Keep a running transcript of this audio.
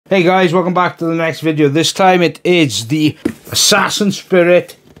Hey guys, welcome back to the next video. This time it is the Assassin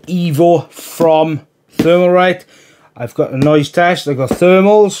Spirit EVO from Thermalright. I've got a noise test, I've got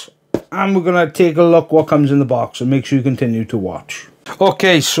thermals, and we're going to take a look what comes in the box, and make sure you continue to watch.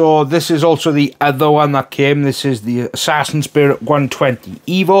 Okay, so this is also the other one that came. This is the Assassin Spirit 120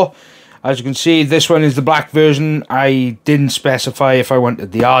 EVO. As you can see, this one is the black version. I didn't specify if I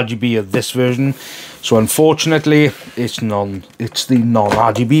wanted the RGB or this version, so unfortunately it's the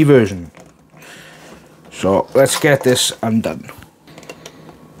non-RGB version. So let's get this undone.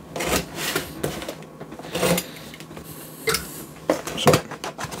 So,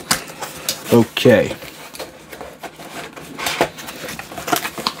 okay.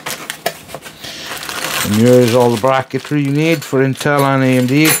 And here's all the bracketry you need for Intel and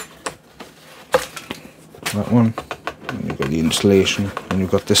AMD. That one, and you've got the installation, and you've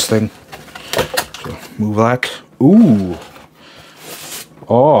got this thing. So move that. Ooh.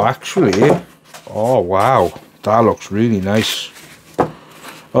 Oh, actually. Oh, wow. That looks really nice.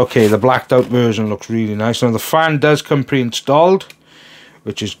 Okay, the blacked out version looks really nice. Now the fan does come pre-installed,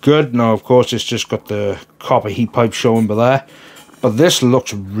 which is good. Now, of course, it's just got the copper heat pipe showing by there. But this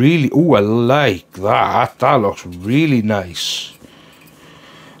looks really... Ooh, I like that. That looks really nice.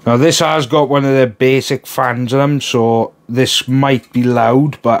 Now this has got one of their basic fans in them, so this might be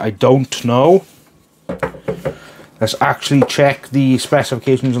loud, but I don't know. Let's actually check the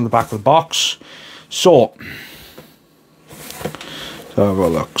specifications on the back of the box. So, let's have a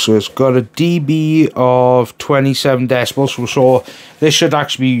look. So it's got a dB of 27 decibels, so this should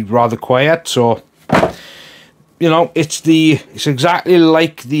actually be rather quiet. So, you know, it's exactly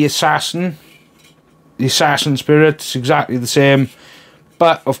like the Assassin Spirit. It's exactly the same.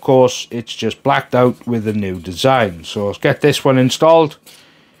 But, of course, it's just blacked out with a new design. So let's get this one installed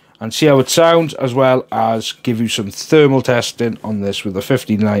and see how it sounds, as well as give you some thermal testing on this with the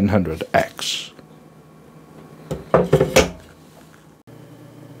 5900X.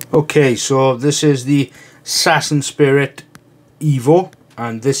 Okay, so this is the Assassin Spirit EVO,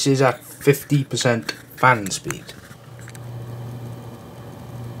 and this is at 50% fan speed.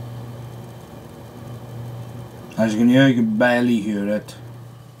 As you can hear, you can barely hear it.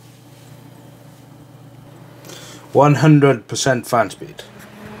 100% fan speed.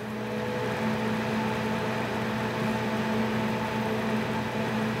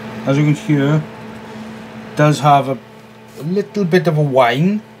 As you can hear, it does have a little bit of a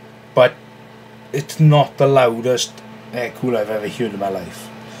whine, but it's not the loudest air cooler I've ever heard in my life.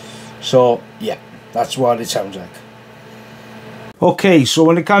 So yeah, that's what it sounds like. Okay, so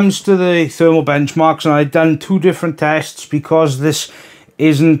when it comes to the thermal benchmarks, and I've done two different tests because this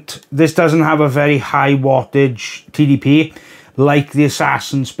doesn't have a very high wattage TDP like the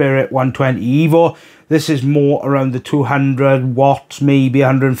Assassin Spirit 120 EVO. This is more around the 200 watts, maybe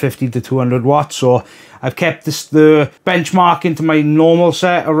 150 to 200 watts. So I've kept the benchmark into my normal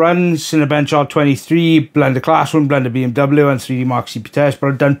set of runs, Cinebench R23, Blender Classroom, Blender BMW, and 3D Mark CPU test. But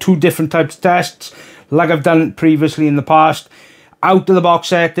I've done two different types of tests, like I've done previously in the past. Out of the box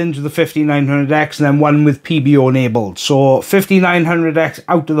settings with the 5900X, and then one with PBO enabled. So 5900X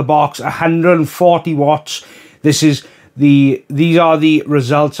out of the box, 140 watts. These are the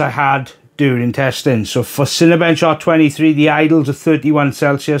results I had during testing. So for Cinebench R23, the idles are 31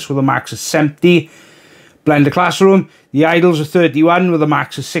 Celsius with a max of 70. Blender Classroom, the idles are 31 with a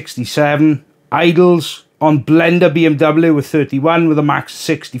max of 67. Idles on Blender BMW with 31 with a max of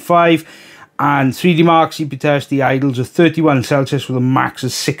 65. And 3D Mark CPU test, the idles are 31 Celsius with a max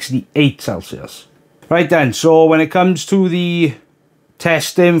of 68 Celsius. Right then, so when it comes to the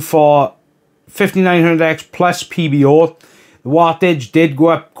testing for 5900X plus PBO, the wattage did go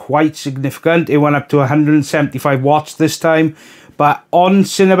up quite significant. It went up to 175 watts this time. But on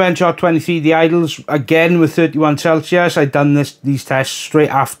Cinebench R23, the idles, again with 31 Celsius, I'd done these tests straight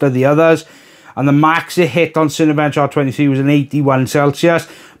after the others. And the max it hit on Cinebench R23 was an 81 Celsius.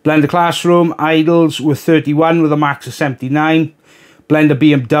 Blender Classroom, idles with 31 with a max of 79. Blender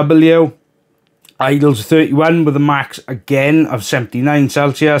BMW, idles 31 with a max again of 79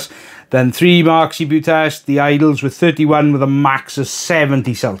 Celsius. Then 3D Mark CPU test, the idles with 31 with a max of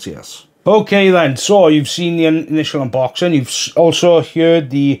 70 Celsius. Okay then, so you've seen the initial unboxing. You've also heard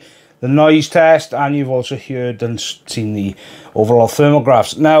the noise test, and you've also heard and seen the overall thermal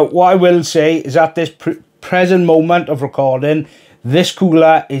graphs. Now, what I will say is at this present moment of recording, this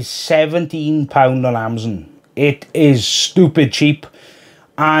cooler is £17 on Amazon. It is stupid cheap,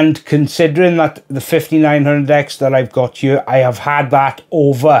 and considering that the 5900X that I've got here, I have had that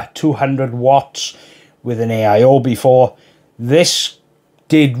over 200 watts with an AIO before. This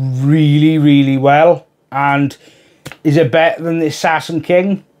did really, really well. And is it better than the Assassin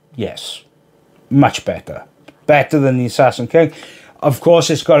King? yes, much better. Better than the Assassin King. Of course,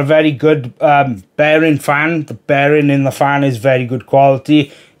 it's got a very good bearing fan. The bearing in the fan is very good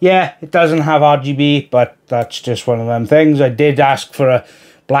quality. Yeah, it doesn't have RGB, but that's just one of them things. I did ask for a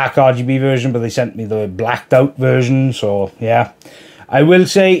black RGB version, but they sent me the blacked out version, so yeah. I will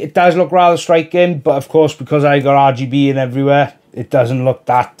say it does look rather striking, but of course, because I got RGB in everywhere, it doesn't look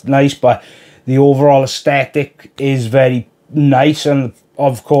that nice, but the overall aesthetic is very nice, and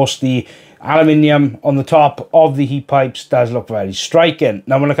of course the aluminium on the top of the heat pipes does look very striking.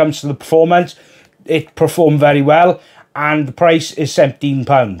 Now when it comes to the performance, it performed very well, and the price is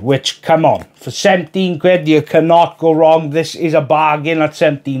 £17, which, come on, for 17 quid you cannot go wrong. This is a bargain at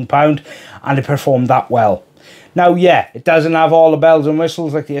 £17, and it performed that well. Now yeah, it doesn't have all the bells and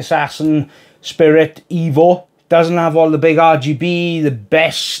whistles like the Assassin Spirit EVO. It doesn't have all the big RGB, the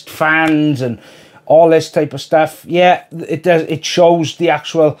best fans and all this type of stuff. Yeah, it does. It shows the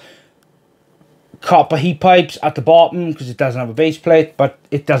actual copper heat pipes at the bottom because it doesn't have a base plate, but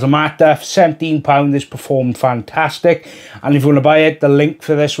it doesn't matter. For £17, this performed fantastic, and if you want to buy it, the link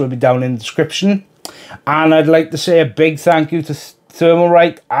for this will be down in the description. And I'd like to say a big thank you to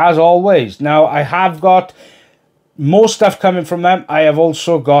Thermalright as always. Now I have got more stuff coming from them. I have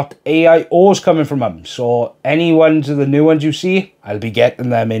also got AIOs coming from them, so any ones of the new ones you see, I'll be getting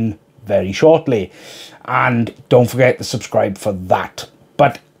them in very shortly, and don't forget to subscribe for that.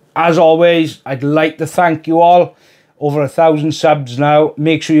 But as always, I'd like to thank you all. Over 1,000 subs now.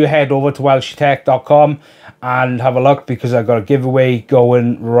 Make sure you head over to WELSHYTECH.com and have a look, because I've got a giveaway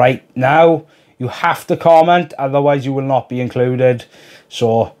going right now. You have to comment, otherwise you will not be included.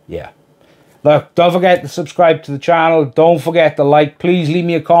 So yeah, look, don't forget to subscribe to the channel. Don't forget to like. Please leave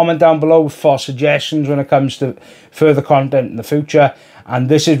me a comment down below for suggestions when it comes to further content in the future. And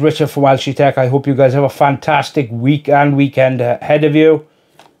this is Richard from WELSHYTECH. I hope you guys have a fantastic week and weekend ahead of you.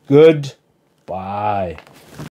 Goodbye.